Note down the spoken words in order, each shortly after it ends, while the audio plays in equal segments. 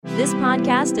This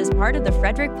podcast is part of the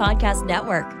Frederick Podcast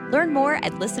Network. Learn more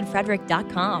at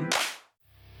listenfrederick.com.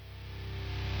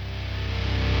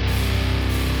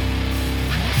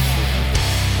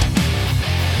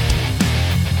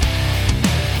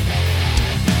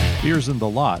 Beers in the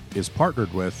Lot is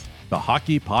partnered with the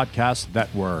Hockey Podcast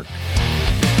Network.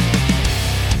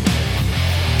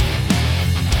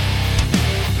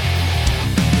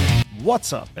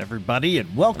 What's up, everybody,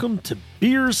 and welcome to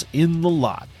Beers in the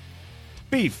Lot.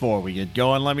 Before we get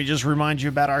going, let me just remind you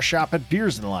about our shop at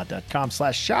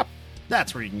beersinthelot.com/shop.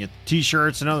 That's where you can get the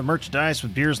t-shirts and other merchandise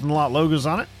with Beers in the Lot logos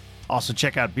on it. Also,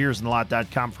 check out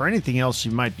beersinthelot.com for anything else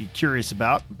you might be curious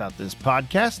about this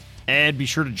podcast. And be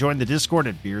sure to join the Discord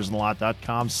at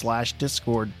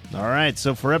beersinthelot.com/Discord. All right,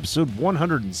 so for episode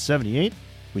 178,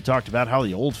 we talked about how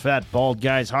the Old Fat Bald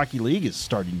Guys Hockey League is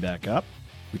starting back up.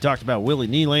 We talked about Willie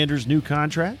Nylander's new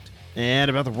contract and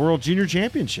about the World Junior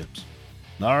Championships.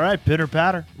 All right, pitter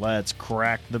patter, let's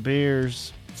crack the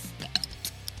beers.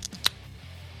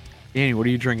 Danny, what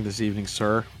are you drinking this evening,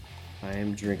 sir? I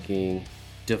am drinking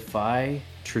Defy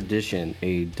Tradition,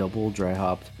 a double dry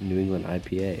hopped New England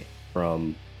IPA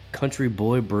from Country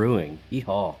Boy Brewing.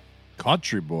 Yeehaw.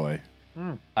 Country Boy.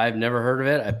 I've never heard of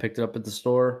it. I picked it up at the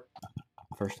store.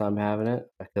 First time having it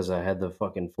because I had the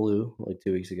fucking flu like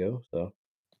 2 weeks ago. So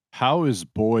How is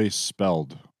boy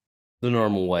spelled? the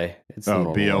normal way. It's the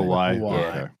normal B-O-Y. way.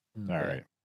 Okay. All right.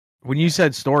 When you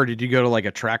said store, did you go to like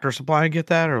a Tractor Supply and get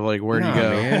that? Or like where'd you Nah, go?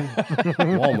 man.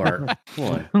 Walmart. Come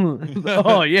on.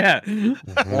 Oh, yeah.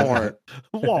 Walmart.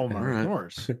 Walmart, of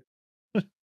course. What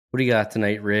do you got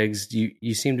tonight, Riggs?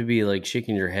 You seem to be like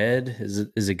shaking your head. Is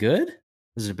it good?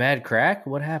 Is it a bad crack?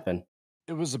 What happened?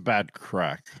 It was a bad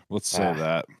crack. Let's say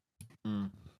that.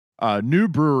 Mm. New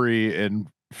brewery in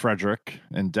Frederick,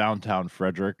 in downtown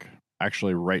Frederick,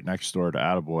 actually right next door to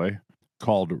Attaboy,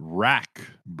 called Rack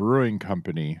Brewing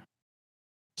Company,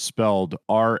 spelled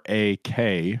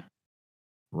R-A-K,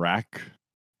 Rack,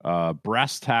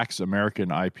 Brass Tacks American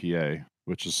IPA,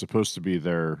 which is supposed to be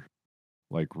their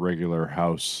like regular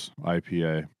house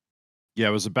IPA. Yeah,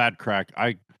 it was a bad crack.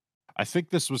 I think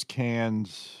this was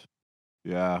canned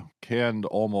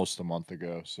almost a month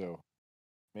ago, so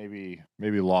maybe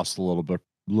lost a little bit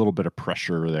of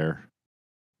pressure there.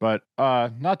 But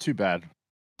not too bad.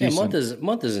 Yeah, Decent.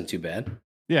 month isn't too bad.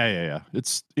 Yeah.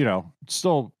 It's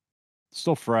still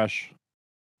fresh,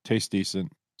 tastes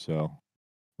decent. So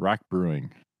Rack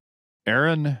Brewing.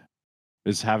 Aaron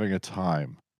is having a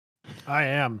time. I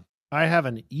am. I have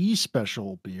an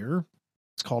E-Special beer.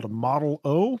 It's called a Model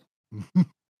O,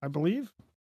 I believe.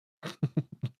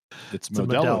 It's a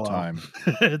Modelo time.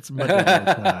 It's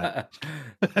Modelo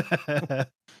time.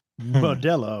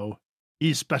 Modelo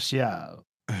E-Special.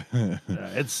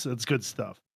 It's good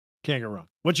stuff. Can't go wrong.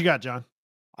 What you got, John?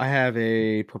 I have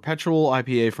a perpetual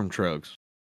IPA from Trogs.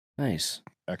 Nice.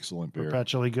 Excellent beer.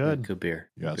 Perpetually good. Good beer.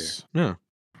 Yes. Yeah.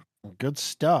 Good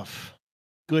stuff.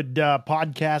 Good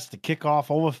podcast to kick off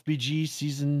OFBG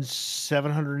season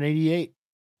 788.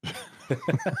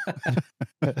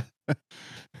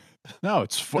 No,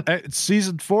 it's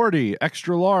season 40,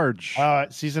 extra large.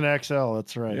 Season XL,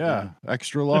 that's right. Yeah,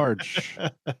 extra large.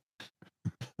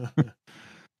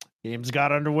 Games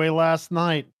got underway last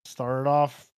night. Started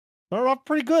off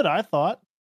pretty good, I thought.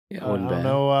 Yeah, I wasn't don't bad.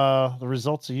 know the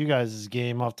results of you guys'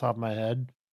 game off the top of my head.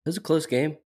 It was a close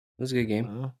game. It was a good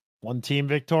game. One team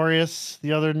victorious,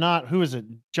 the other not. Who is it?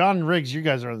 John and Riggs, you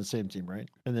guys are on the same team, right?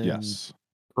 And then Yes.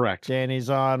 Correct. Danny's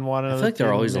on one of I the feel like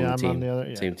they're always on the I'm team. the other.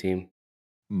 Yeah. Same team.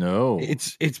 No.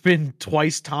 It's been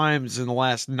twice times in the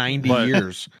last 90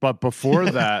 years. But before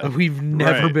that, We've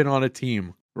never Right. been on a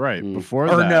team. right, Mm. before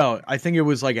Or that. no, I think it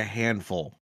was like a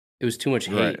handful. It was too much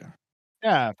hate. Right.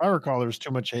 Yeah, if I recall, there was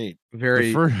too much hate.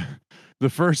 Very The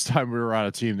first time we were on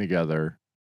a team together,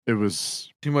 it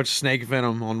was too much snake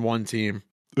venom on one team.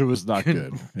 not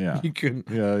good. Yeah. You couldn't.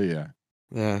 Yeah.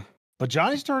 Yeah. But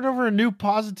Johnny's turned over a new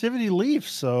positivity leaf,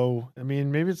 so I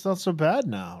mean, maybe it's not so bad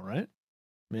now, right?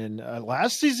 I mean,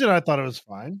 last season I thought it was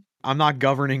fine. I'm not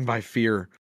governing by fear.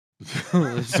 So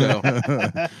Yeah, So,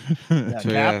 yeah.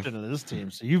 captain of this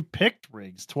team. So you've picked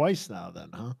Riggs twice now, then,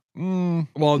 huh?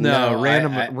 well, no,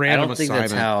 random I random don't think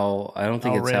assignment. that's how. I don't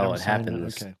think it's random how it happened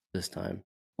assignment, this time.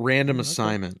 Random Okay.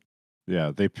 assignment.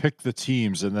 Yeah, they pick the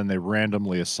teams and then they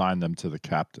randomly assign them to the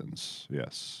captains.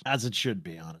 Yes. As it should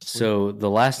be, honestly. So the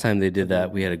last time they did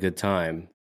that, we had a good time,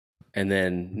 and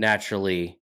then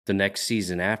naturally the next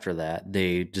season after that,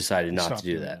 they decided not to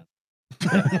do that.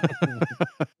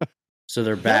 So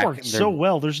they're That back. worked so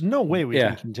well. There's no way we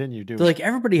can continue doing They're like,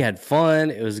 everybody had fun.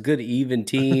 It was good, even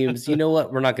teams. You know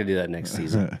what? We're not going to do that next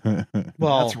season.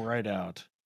 Well, That's right out.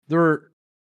 there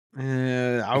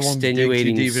I won't dig too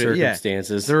Extenuating deep into it.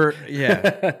 circumstances.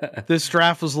 This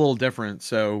draft was a little different,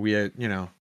 so we had, I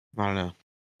don't know.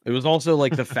 It was also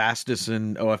like the fastest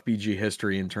in OFBG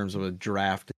history in terms of a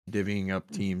draft divvying up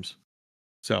teams.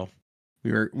 So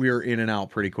we were in and out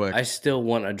pretty quick. I still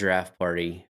want a draft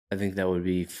party. I think that would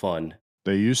be fun.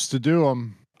 They used to do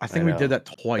them. I think we did that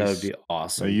twice. That would be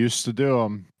awesome. They used to do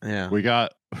them. Yeah. We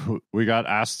got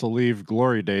asked to leave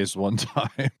Glory Days one time.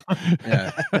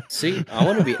 Yeah. See, I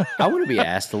want to be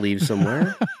asked to leave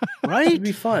somewhere. Right? It'd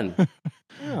be fun.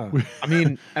 Yeah. I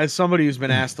mean, as somebody who's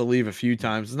been asked to leave a few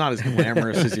times, it's not as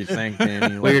glamorous as you think,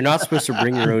 Danny. Well, you're not supposed to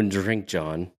bring your own drink,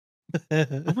 John.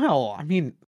 Well, I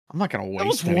mean, I'm not going to That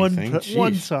was waste anything.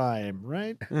 one time,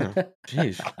 right? Yeah.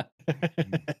 Jeez.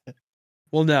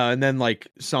 Well, no, and then like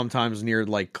sometimes near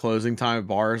like closing time at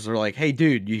bars, they're like, "Hey,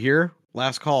 dude, you here?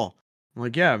 Last call." I'm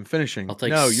like, "Yeah, I'm finishing." I'll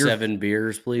take no, 7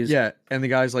 beers, please. Yeah, and the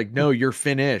guy's like, "No, you're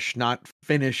finished, not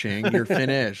finishing. You're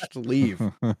finished. Leave."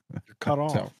 You're cut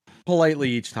off. So, politely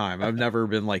each time. I've never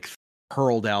been like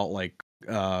hurled out like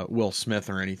Will Smith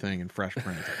or anything in Fresh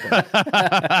Prince. But,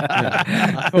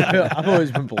 I've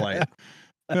always been polite.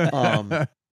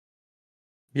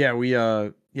 Yeah, we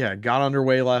got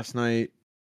underway last night.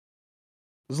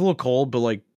 It was a little cold, but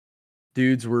like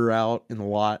dudes were out in the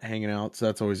lot hanging out, so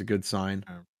that's always a good sign.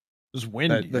 It was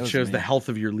windy. That shows the health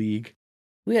of your league.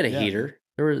 We had a heater.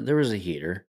 There was a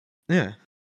heater. Yeah,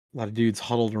 a lot of dudes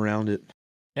huddled around it.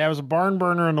 Yeah, it was a barn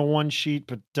burner on the one sheet,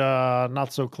 but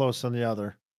not so close on the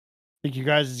other. I think you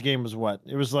guys' game was what?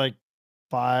 It was like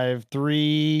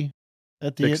 5-3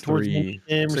 at the end, towards the end of the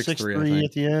game, or 6-3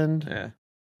 at the end. Yeah.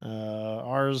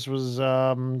 Ours was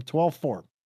 12-4.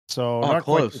 So not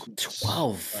close. quite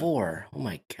 12-4. Oh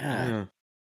my god. Yeah.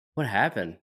 What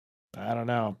happened? I don't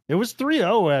know. It was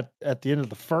 3-0 at the end of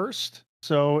the first.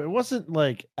 So it wasn't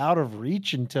like out of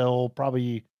reach until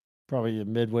probably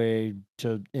midway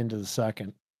to into the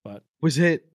second. But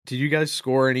Did you guys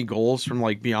score any goals from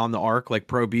like beyond the arc, like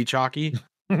pro beach hockey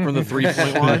from the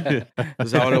 3-point line?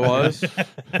 Is that what it was?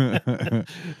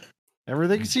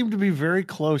 Everything seemed to be very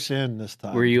close in this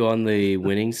time. Were you on the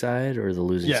winning side or the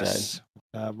losing side? Yes.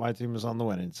 My team was on the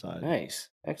winning side. Nice.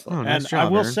 Excellent. Oh, nice And job, I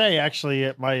will Aaron. say,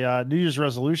 actually, my New Year's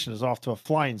resolution is off to a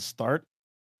flying start.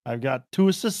 I've got 2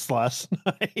 assists last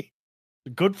night.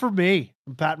 Good for me.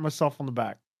 I'm patting myself on the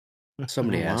back.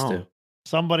 Somebody has Wow. to.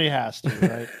 Somebody has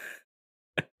to,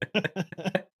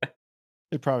 right?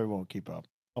 They probably won't keep up.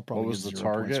 I'll probably What was get the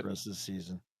 0 points target? the rest of the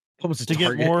season. What was the To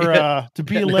target? get more, to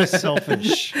be less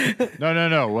selfish.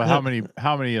 No. Well,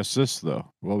 how many assists though?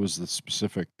 What was the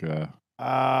specific?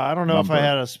 I don't know if I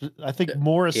Number. had I think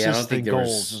more Yeah, I don't assists think than there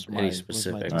goals was was any my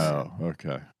specifics. team. Oh,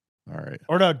 okay. All right.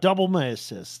 Or no, double my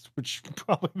assists, which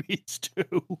probably means 2.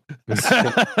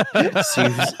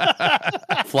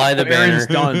 Fly the Aaron's banner.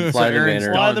 done. Fly So the Aaron's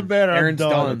banner. Fly the banner. I'm Aaron's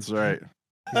done. done. That's right.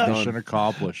 done. Mission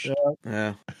accomplished.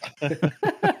 Yeah.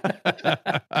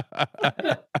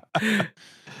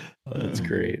 That's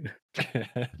great.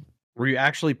 Were you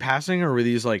actually passing, or were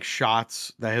these like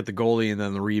shots that hit the goalie and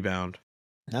then the rebound?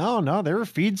 No, they were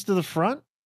feeds to the front.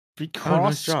 Oh, nice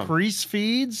Cross job. crease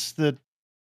feeds that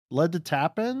led to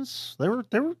tap ins. They were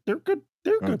good. They were good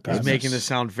Okay. He's passes. making this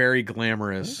sound very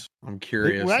glamorous. I'm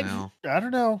curious Well, now. I don't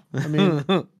know. I mean,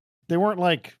 they weren't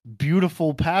like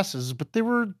beautiful passes, but they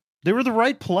were the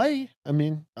right play. I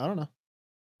mean, I don't know.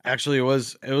 Actually, it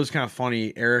was kind of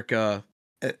funny. Eric,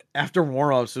 after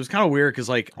warm-ups, it was kind of weird because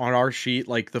like on our sheet,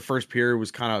 like the first period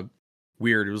was kind of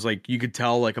weird. It was like you could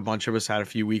tell like a bunch of us had a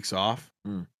few weeks off.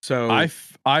 So I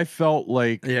felt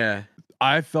like yeah.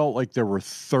 I felt like there were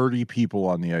 30 people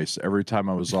on the ice every time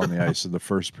I was on the ice in the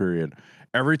first period.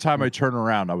 Every time I turned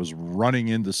around, I was running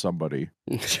into somebody.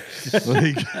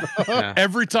 Like, Yeah.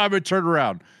 every time I turned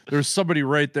around, there's somebody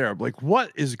right there. I'm like,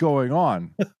 what is going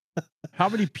on? How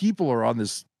many people are on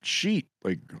this sheet?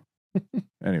 Like,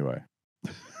 anyway.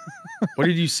 What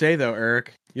did you say though,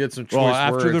 Eric? You had some choice Well,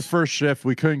 after the words. first shift,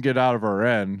 we couldn't get out of our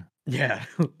end, Yeah.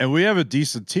 and we have a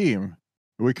decent team.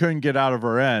 We couldn't get out of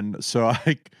our end, so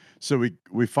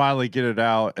we finally get it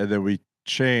out, and then we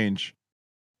change.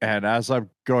 And as I'm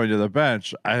going to the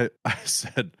bench, I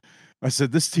said,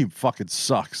 this team fucking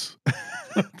sucks.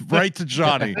 Right to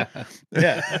Johnny.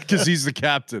 Yeah. Because he's the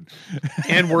captain.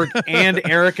 and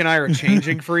Eric and I are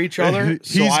changing for each other.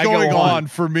 So He's I going go on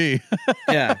for me.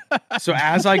 Yeah. So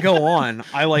as I go on,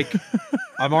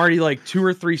 I'm already like 2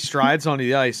 or 3 strides onto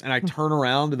the ice, and I turn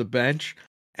around to the bench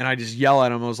and I just yell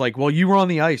at him. I was like, "Well, you were on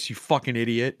the ice, you fucking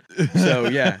idiot." So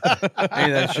yeah,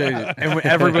 hey, that shows you. And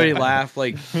everybody laughed.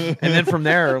 Like, and then from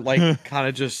there, like, kind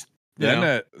of just Then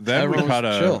we everyone was kind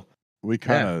of chill. we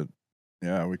kind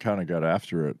of got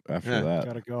after it after that.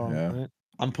 Gotta go. Yeah. Right?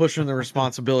 I'm pushing the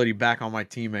responsibility back on my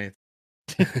teammates.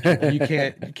 You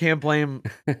can't blame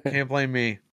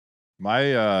me. My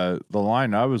the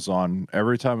line I was on,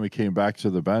 every time we came back to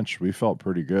the bench, we felt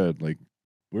pretty good. Like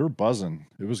we were buzzing.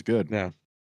 It was good.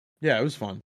 Yeah, it was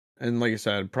fun. And like I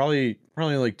said, probably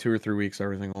like 2 or 3 weeks,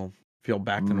 everything will feel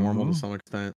back to normal to some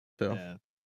extent. So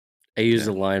I used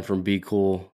a line from Be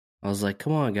Cool. I was like,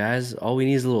 "Come on, guys! All we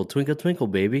need is a little twinkle, twinkle,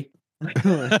 baby."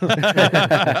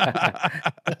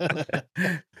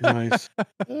 Nice.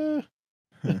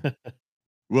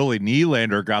 Willie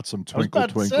Nylander got some twinkle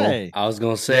twinkle. I was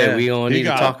gonna say Yeah. we don't He need to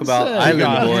got- talk about he Island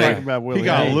got- Boy. Talking about Willie He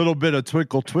got Hay. a little bit of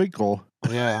twinkle twinkle.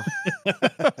 Yeah.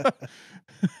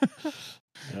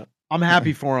 I'm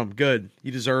happy for him. Good.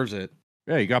 He deserves it.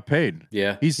 Yeah, he got paid.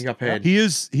 Yeah, He got paid.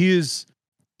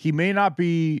 He may not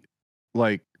be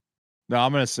like. No,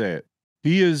 I'm gonna say it.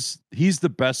 He's the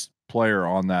best player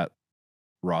on that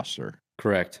roster.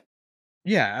 correct.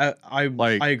 Yeah, I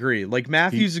agree. Like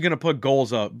Matthews is going to put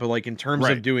goals up, but like in terms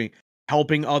Right. of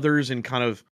helping others and kind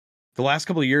of the last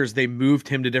couple of years, they moved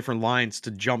him to different lines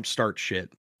to jumpstart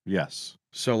shit. Yes.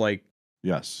 So like,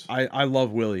 Yes. I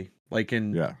love Willie. Like,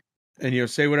 and Yeah.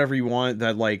 say whatever you want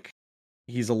that like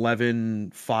he's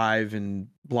 11-5 and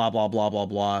blah blah blah blah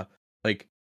blah. Like,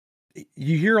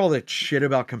 you hear all that shit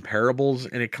about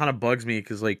comparables, and it kind of bugs me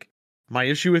because like my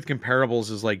issue with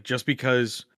comparables is like just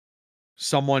because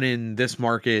someone in this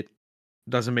market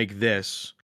doesn't make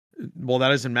this, well, that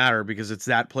doesn't matter because it's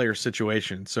that player's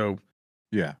situation. So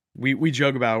Yeah. we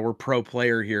joke about we're pro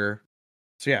player here.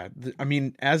 So yeah, I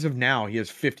mean, as of now, he has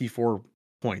 54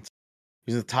 points.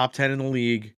 He's in the top 10 in the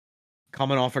league,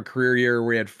 coming off a career year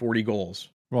where he had 40 goals.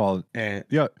 Well, And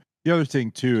the other thing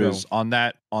too So- is on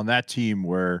that team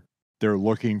where they're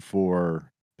looking for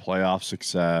playoff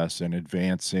success and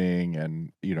advancing,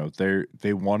 and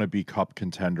they want to be cup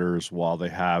contenders while they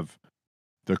have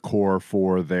the core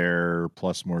for there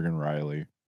plus Morgan Riley,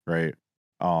 right?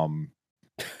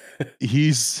 He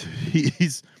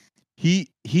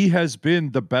has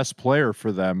been the best player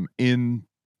for them in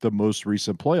the most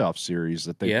recent playoff series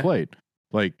that they Yeah. played.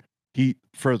 Like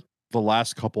for the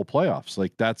last couple playoffs,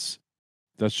 like that's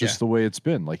just the way it's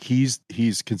been. Like he's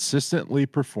consistently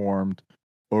performed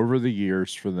over the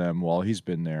years for them while he's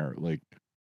been there. Like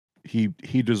he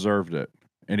deserved it.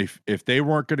 And if they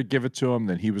weren't going to give it to him,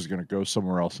 then he was going to go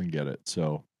somewhere else and get it.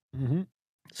 So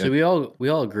So we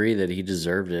all agree that he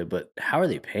deserved it, but how are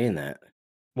they paying that?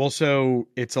 well, so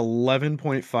it's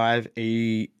 11.5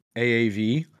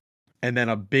 AAV, and then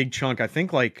a big chunk, I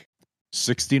think like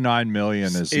 69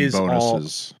 million is in Is all-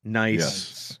 bonuses. nice.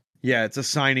 Yes. Yeah, it's a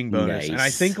signing bonus. And I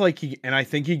Nice.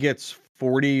 think he gets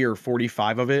 40 or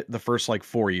 45 of it the first like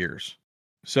 4 years.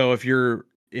 So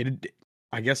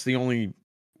I guess the only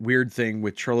weird thing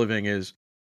with Trilliving is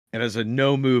it has a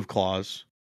no move clause.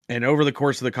 And over the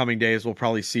course of the coming days, we'll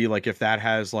probably see like if that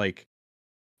has like,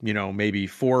 maybe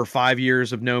 4 or 5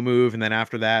 years of no move. And then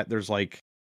after that, there's like,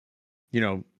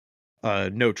 no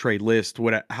trade list,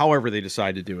 however they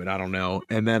decide to do it. I don't know.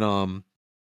 And then,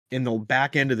 in the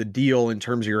back end of the deal, in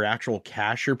terms of your actual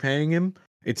cash you're paying him,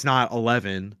 it's not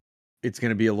 11. It's going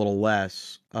to be a little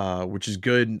less, which is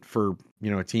good for,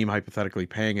 a team hypothetically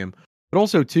paying him. But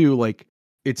also, too, like,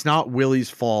 it's not Willie's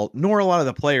fault, nor a lot of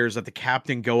the players, that the cap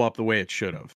didn't go up the way it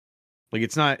should have. Like,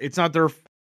 it's not their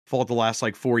fault the last,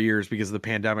 like, 4 years because of the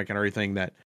pandemic and everything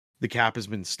that the cap has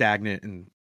been stagnant and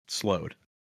slowed.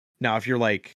 Now, if you're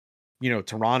like,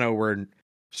 Toronto, where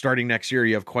starting next year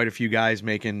you have quite a few guys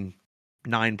making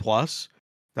 9+,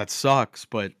 that sucks,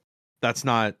 but that's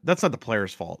not the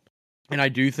player's fault. And I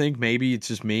do think maybe it's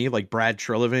just me, like Brad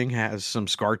Trilliving has some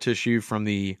scar tissue from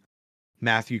the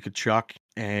Matthew Tkachuk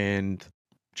and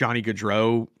Johnny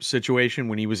Gaudreau situation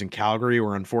when he was in Calgary,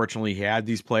 where unfortunately he had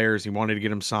these players, he wanted to get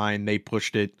them signed, they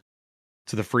pushed it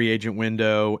to the free agent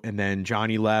window, and then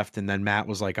Johnny left, and then Matt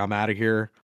was like, I'm out of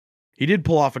here. He did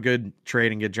pull off a good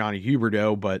trade and get Johnny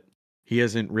Huberdeau, but he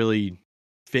hasn't really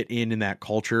fit in that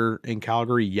culture in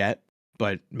Calgary yet.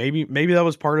 But maybe that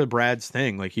was part of Brad's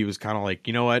thing. Like, he was kind of like,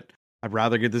 you know what? I'd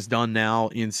rather get this done now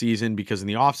in season, because in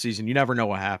the off season, you never know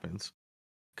what happens.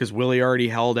 Because Willie already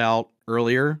held out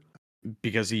earlier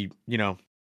because he,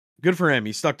 good for him.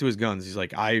 He stuck to his guns. He's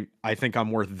like, I think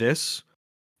I'm worth this.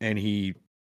 And he,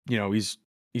 he's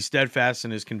steadfast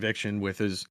in his conviction with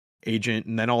his agent,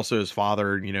 and then also his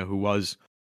father, who was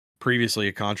previously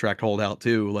a contract holdout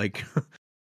too. Like,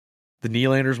 the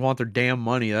Nylanders want their damn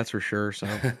money, that's for sure. So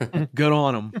good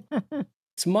on them.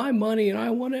 It's my money and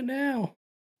I want it now.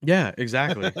 Yeah,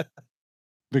 exactly.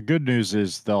 The good news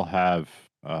is they'll have,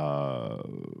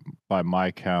 by my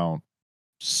count,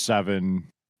 seven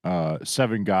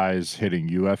guys hitting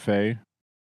UFA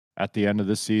at the end of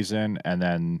the season, and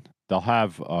then they'll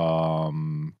have 4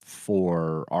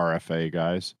 RFA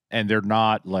guys, and they're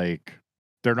not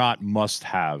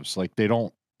must-haves. Like they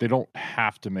don't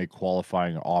have to make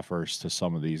qualifying offers to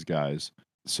some of these guys,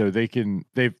 so they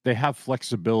have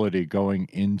flexibility going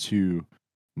into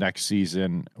next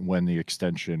season when the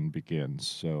extension begins.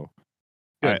 So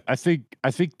I think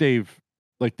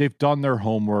they've done their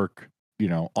homework,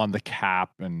 on the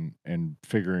cap and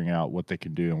figuring out what they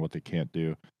can do and what they can't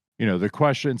do. The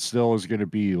question still is going to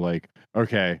be like,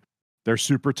 okay, they're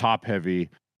super top heavy.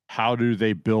 How do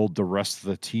they build the rest of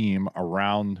the team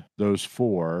around those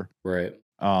 4? Right.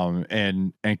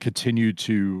 And continue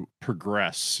to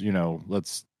progress.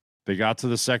 They got to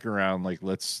the second round. Like,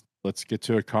 let's get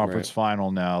to a conference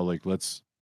final now. Like, because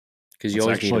you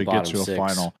always need a bottom six.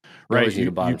 Final, you right? Always need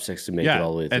a bottom 6 to make it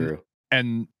all the way through.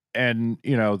 And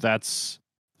that's,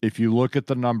 if you look at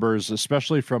the numbers,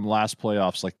 especially from last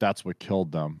playoffs, like that's what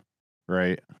killed them,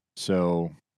 right?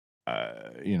 So,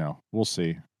 we'll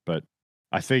see. But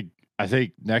I think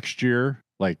next year,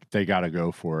 like, they got to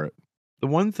go for it. The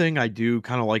one thing I do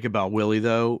kind of like about Willy,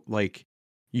 though, like,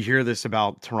 you hear this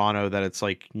about Toronto, that it's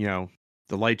like,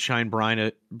 the light shine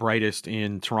brightest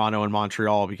in Toronto and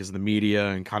Montreal because of the media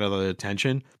and kind of the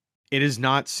attention. It does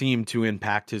not seem to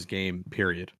impact his game,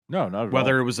 period. No, not at all.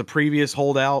 Whether it was a previous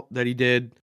holdout that he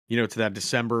did, to that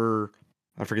December,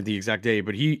 I forget the exact date,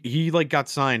 but he like got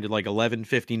signed at like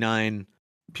 11:59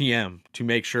 p.m. to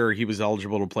make sure he was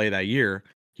eligible to play that year.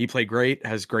 He played great,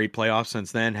 has great playoffs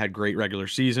since then, had great regular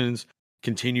seasons,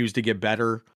 continues to get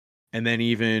better. And then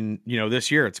even,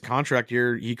 this year, it's a contract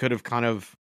year. He could have kind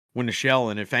of won a shell.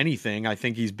 And if anything, I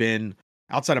think he's been,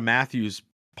 outside of Matthews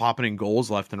popping in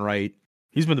goals left and right,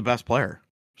 he's been the best player.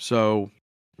 So,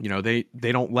 they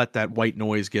don't let that white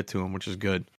noise get to him, which is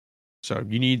good. So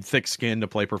you need thick skin to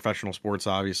play professional sports,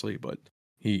 obviously, but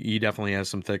he definitely has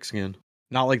some thick skin.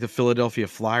 Not like the Philadelphia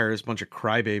Flyers, bunch of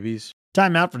crybabies.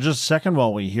 Time out for just a second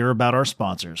while we hear about our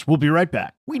sponsors. We'll be right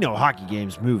back. We know hockey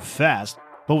games move fast,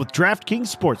 but with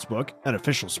DraftKings Sportsbook, an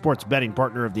official sports betting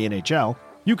partner of the NHL,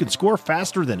 you can score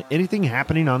faster than anything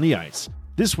happening on the ice.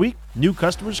 This week, new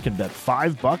customers can bet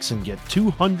 $5 and get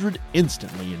 $200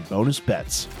 instantly in bonus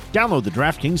bets. Download the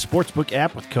DraftKings Sportsbook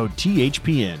app with code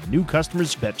THPN. New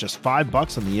customers bet just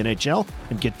 $5 on the NHL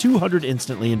and get $200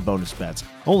 instantly in bonus bets.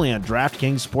 Only on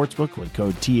DraftKings Sportsbook with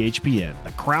code THPN.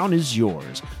 The crown is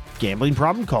yours. Gambling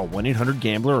problem? Call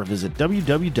 1-800-GAMBLER or visit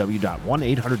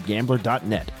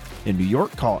www.1800gambler.net. In New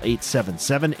York, call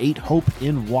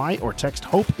 877-8-HOPE-NY or text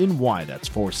HOPE-NY. That's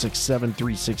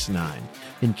 467-369.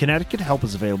 In Connecticut, help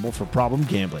is available for problem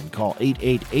gambling. Call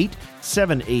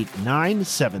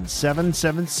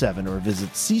 888-789-7777 or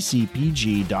visit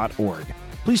ccpg.org.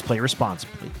 Please play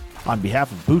responsibly. On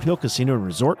behalf of Boot Hill Casino and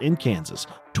Resort in Kansas,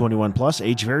 21 plus,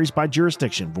 age varies by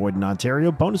jurisdiction, void in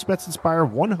Ontario. Bonus bets expire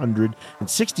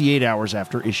 168 hours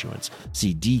after issuance.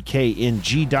 See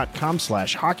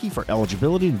dkng.com/hockey for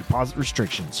eligibility and deposit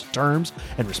restrictions, terms,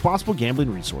 and responsible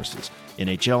gambling resources.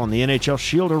 NHL and the NHL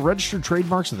Shield are registered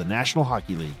trademarks of the National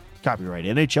Hockey League. Copyright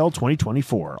NHL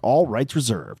 2024. All rights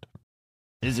reserved.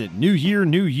 Is it new year,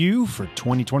 new you for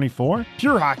 2024?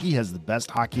 Pure Hockey has the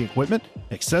best hockey equipment,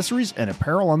 accessories, and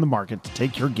apparel on the market to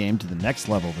take your game to the next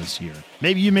level this year.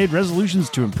 Maybe you made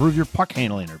resolutions to improve your puck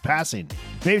handling or passing.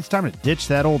 Maybe it's time to ditch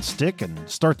that old stick and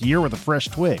start the year with a fresh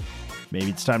twig.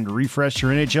 Maybe it's time to refresh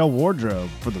your NHL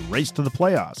wardrobe for the race to the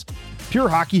playoffs. Pure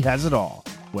Hockey has it all.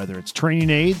 Whether it's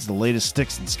training aids, the latest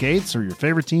sticks and skates, or your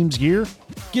favorite team's gear,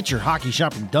 get your hockey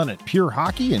shopping done at Pure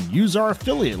Hockey and use our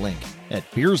affiliate link at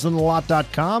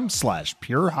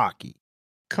beersintheLot.com/pure hockey.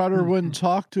 Cutter wouldn't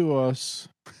talk to us.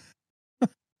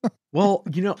 Well,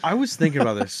 I was thinking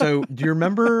about this. So do you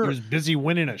remember? He was busy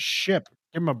winning a ship.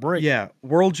 Give him a break. Yeah.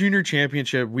 World Junior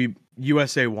Championship,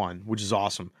 USA won, which is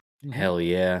awesome. Hell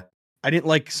yeah. I didn't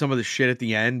like some of the shit at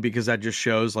the end because that just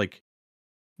shows like,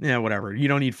 yeah, whatever. You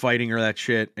don't need fighting or that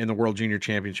shit in the World Junior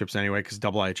Championships anyway, because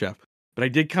double IHF. But I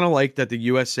did kind of like that the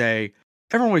USA,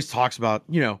 everyone always talks about,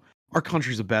 our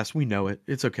country's the best. We know it.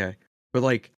 It's okay. But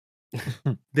like,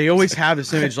 they always have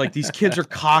this image, like these kids are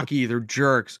cocky, they're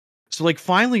jerks. So like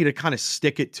finally to kind of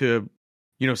stick it to,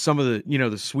 some of the,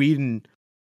 the Sweden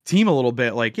team a little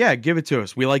bit, like, yeah, give it to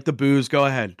us. We like the booze. Go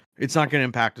ahead. It's not going to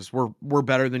impact us. We're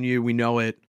better than you. We know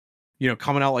it.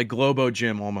 Coming out like Globo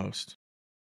Gym almost.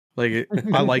 Like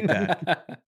I like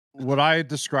that. What I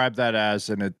describe that as,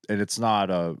 and it's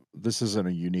not this isn't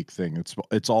a unique thing.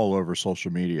 It's all over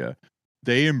social media.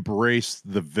 They embrace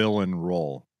the villain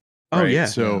role. Right? Oh yeah.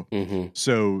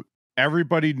 So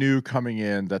everybody knew coming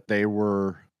in that they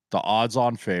were the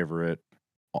odds-on favorite,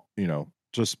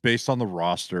 just based on the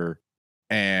roster,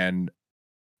 and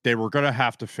they were going to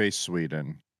have to face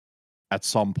Sweden at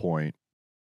some point,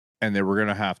 and they were going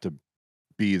to have to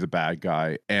be the bad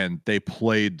guy, and they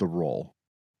played the role,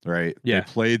 right? Yeah, they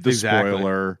played the exactly.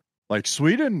 spoiler. Like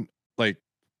Sweden, like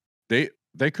they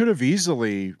could have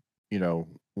easily,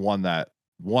 won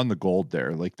the gold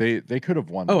there. Like they could have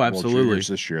won the World absolutely. Juniors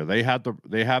this year. They have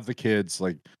the kids,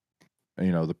 like,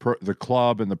 the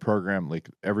club and the program, like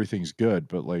everything's good,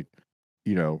 but like,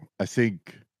 I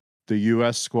think the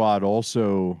US squad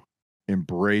also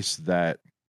embraced that,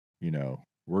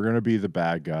 we're going to be the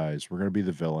bad guys, we're going to be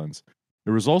the villains.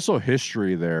 There was also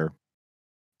history there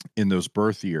in those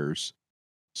birth years.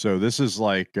 So this is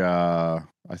like I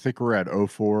think we're at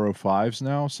 04, 05s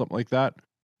now, something like that.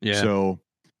 Yeah. So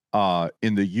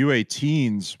in the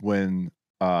U18s, when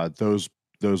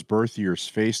those birth years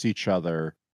faced each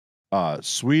other,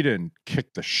 Sweden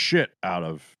kicked the shit out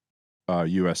of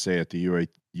USA at the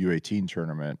U18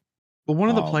 tournament. But one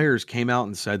of the players came out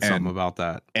and said something about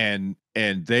that. And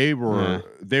they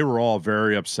were all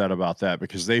very upset about that,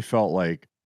 because they felt like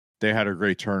they had a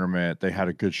great tournament, they had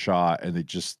a good shot, and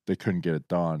they couldn't get it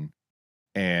done.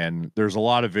 And there's a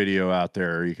lot of video out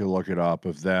there, you can look it up,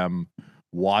 of them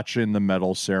watching the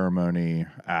medal ceremony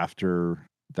after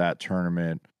that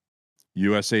tournament.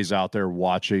 USA's out there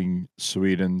watching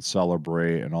Sweden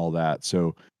celebrate and all that.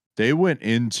 So they went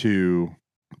into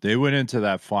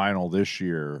that final this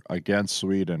year against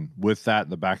Sweden with that in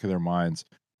the back of their minds.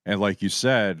 And like you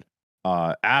said,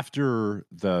 after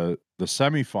the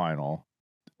semifinal,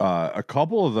 a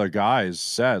couple of the guys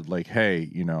said, like,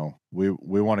 hey, we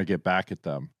want to get back at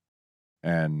them,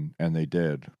 and they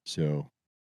did. So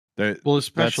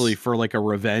especially for like a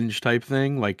revenge type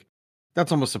thing, like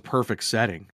that's almost a perfect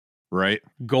setting. Right.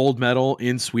 Gold medal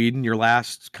in Sweden, your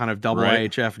last kind of double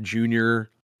IHF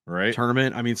junior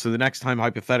tournament. I mean, so the next time,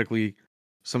 hypothetically,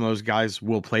 some of those guys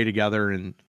will play together,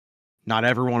 and not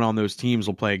everyone on those teams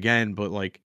will play again, but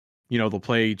like, they'll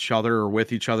play each other or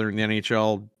with each other in the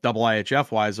NHL. Double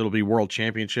IHF wise, it'll be World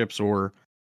Championships or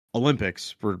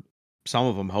Olympics for some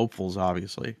of them, hopefuls,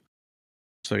 obviously.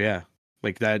 So yeah,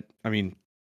 like that. I mean,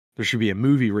 there should be a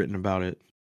movie written about it.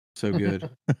 So good.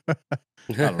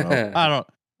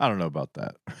 I don't know about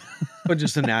that. But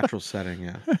just a natural setting,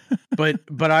 yeah.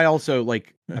 But I also,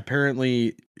 like,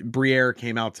 apparently Briere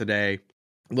came out today,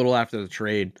 a little after the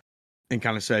trade, and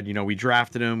kind of said, we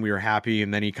drafted him, we were happy,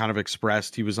 and then he kind of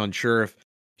expressed he was unsure if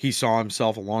he saw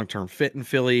himself a long-term fit in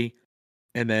Philly,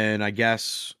 and then I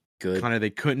guess kind of they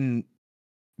couldn't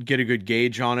get a good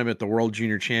gauge on him at the World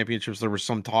Junior Championships. There were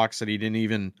some talks that he didn't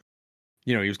even,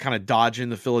 he was kind of dodging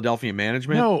the Philadelphia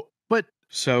management. No,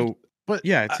 but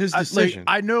yeah, it's his decision.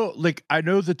 I know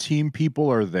the team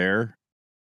people are there.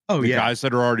 Oh, the guys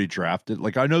that are already drafted.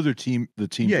 Like, I know the team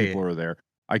people are there.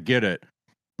 I get it.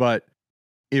 But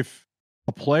if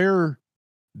a player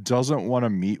doesn't want to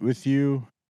meet with you,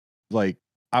 like,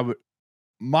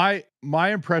 my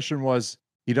impression was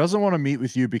he doesn't want to meet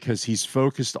with you because he's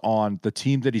focused on the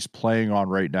team that he's playing on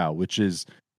right now, which is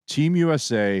Team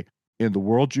USA in the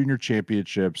World Junior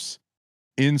Championships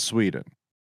in Sweden,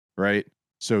 right?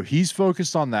 So he's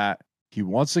focused on that. He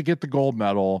wants to get the gold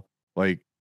medal. Like,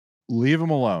 leave him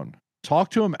alone.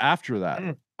 Talk to him after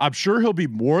that. I'm sure he'll be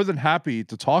more than happy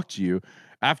to talk to you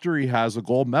after he has a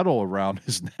gold medal around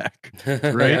his neck,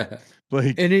 right?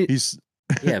 Like, he's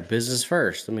business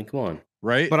first. I mean, come on,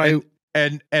 right? But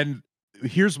and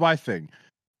here's my thing: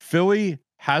 Philly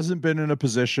hasn't been in a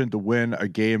position to win a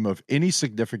game of any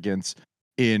significance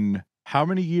in how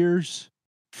many years?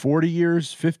 40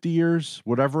 years, 50 years,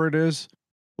 whatever it is.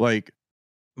 Like,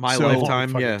 my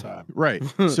lifetime, yeah. Right.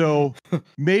 So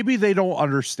maybe they don't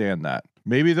understand that.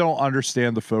 Maybe they don't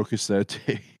understand the focus that it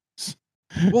takes.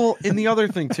 Well, and the other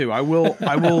thing too, I will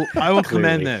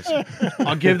commend this.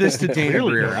 I'll give this to Danny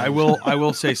Briere. I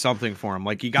will say something for him.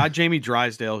 Like, you got Jamie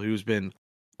Drysdale, who's been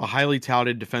a highly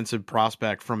touted defensive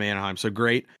prospect from Anaheim. So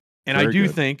great. And I do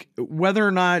think whether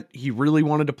or not he really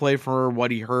wanted to play for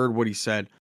what he heard, what he said,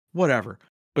 whatever.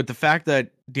 But the fact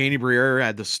that Danny Briere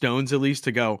had the stones at least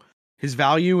to go, his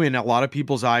value in a lot of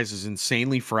people's eyes is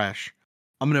insanely fresh.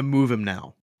 I'm going to move him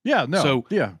now. Yeah, no. So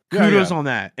kudos on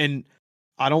that. And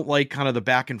I don't like kind of the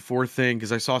back and forth thing,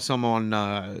 because I saw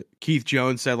someone, Keith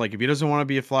Jones said, like, if he doesn't want to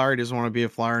be a Flyer, he doesn't want to be a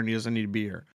Flyer, and he doesn't need to be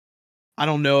here. I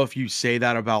don't know if you say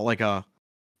that about like a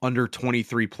under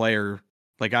 23 player.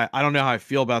 Like, I don't know how I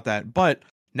feel about that, but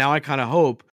now I kind of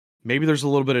hope maybe there's a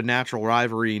little bit of natural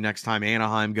rivalry next time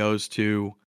Anaheim goes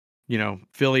to,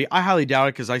 Philly. I highly doubt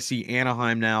it, because I see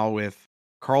Anaheim now with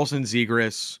Carlson,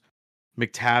 Zegras,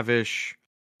 McTavish.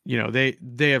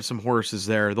 They have some horses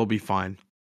there. They'll be fine.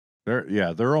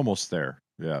 They're almost there.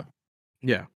 Yeah.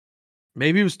 Yeah.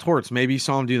 Maybe it was Torts. Maybe he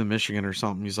saw him do the Michigan or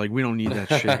something. He's like, we don't need that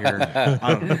shit here.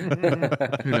 I don't know.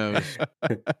 Who knows?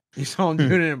 He saw him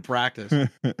doing it in practice. I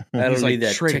don't He's like, need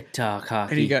that trade- TikTok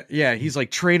hockey. And he's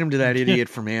like, trade him to that idiot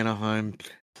from Anaheim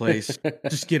place.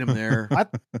 Just get him there.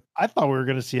 I thought we were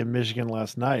going to see a Michigan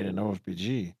last night in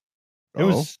OFBG. It Oh.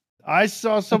 was. I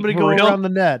saw somebody For go real? around the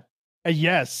net.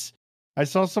 Yes, I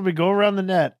saw somebody go around the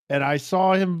net, and I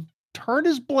saw him turn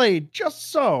his blade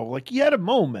just so, like he had a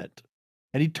moment,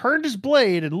 and he turned his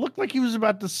blade and looked like he was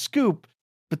about to scoop,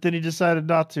 but then he decided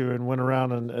not to and went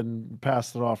around and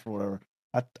passed it off or whatever.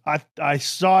 I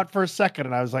saw it for a second,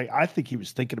 and I was like, I think he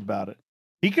was thinking about it.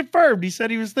 He confirmed. He said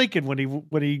he was thinking when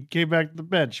he came back to the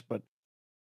bench, but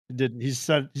he didn't. He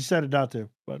said it not to.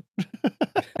 But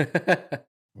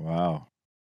Wow.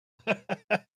 I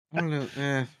don't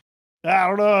know. I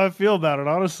don't know how I feel about it,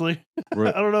 honestly. I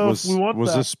don't know was, if we want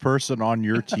Was that. this person on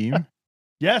your team?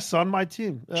 Yes, on my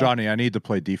team. Johnny, I need to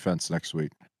play defense next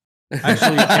week.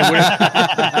 Actually,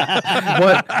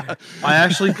 I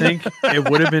actually think it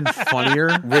would have been funnier.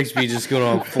 Rigsby just going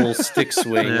on full stick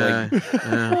swing. Yeah.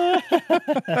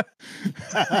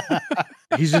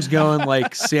 He's just going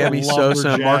like Sammy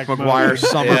Sosa and Mark lumberjack McGuire mode.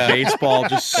 summer Yeah. baseball,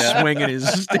 just Yeah. swinging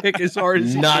his stick as hard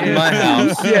as he Not in can. my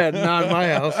house. Yeah, not in my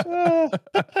house.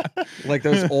 Like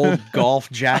those old golf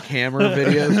jackhammer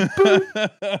videos.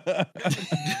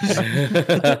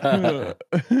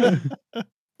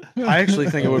 I actually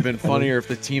think it would have been funnier if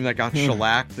the team that got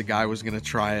shellacked, the guy was going to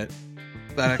try it.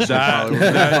 That actually probably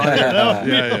would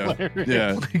have been funnier.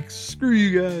 Yeah. Like, screw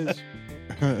you guys.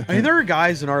 I mean, there are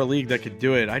guys in our league that could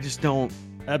do it. I just don't.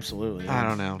 Absolutely. I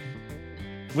don't know.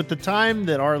 With the time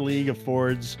that our league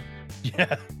affords,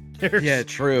 there's Yeah,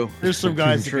 true. there's some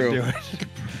guys that True. can do it.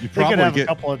 You They could probably have a get.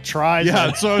 couple of tries.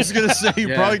 Yeah, so I was gonna say you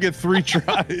Yeah. probably get 3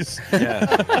 tries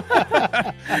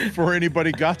Yeah. before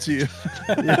anybody got to you.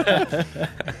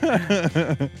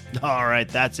 All right,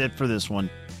 that's it for this one.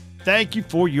 Thank you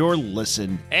for your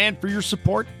listen and for your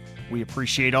support. We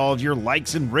appreciate all of your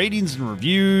likes and ratings and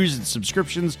reviews and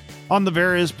subscriptions on the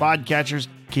various podcatchers.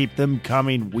 Keep them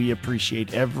coming. We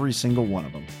appreciate every single one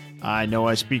of them. I know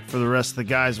I speak for the rest of the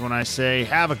guys when I say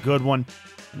have a good one,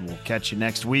 and we'll catch you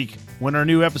next week when our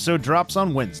new episode drops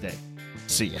on Wednesday.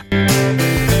 See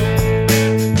ya.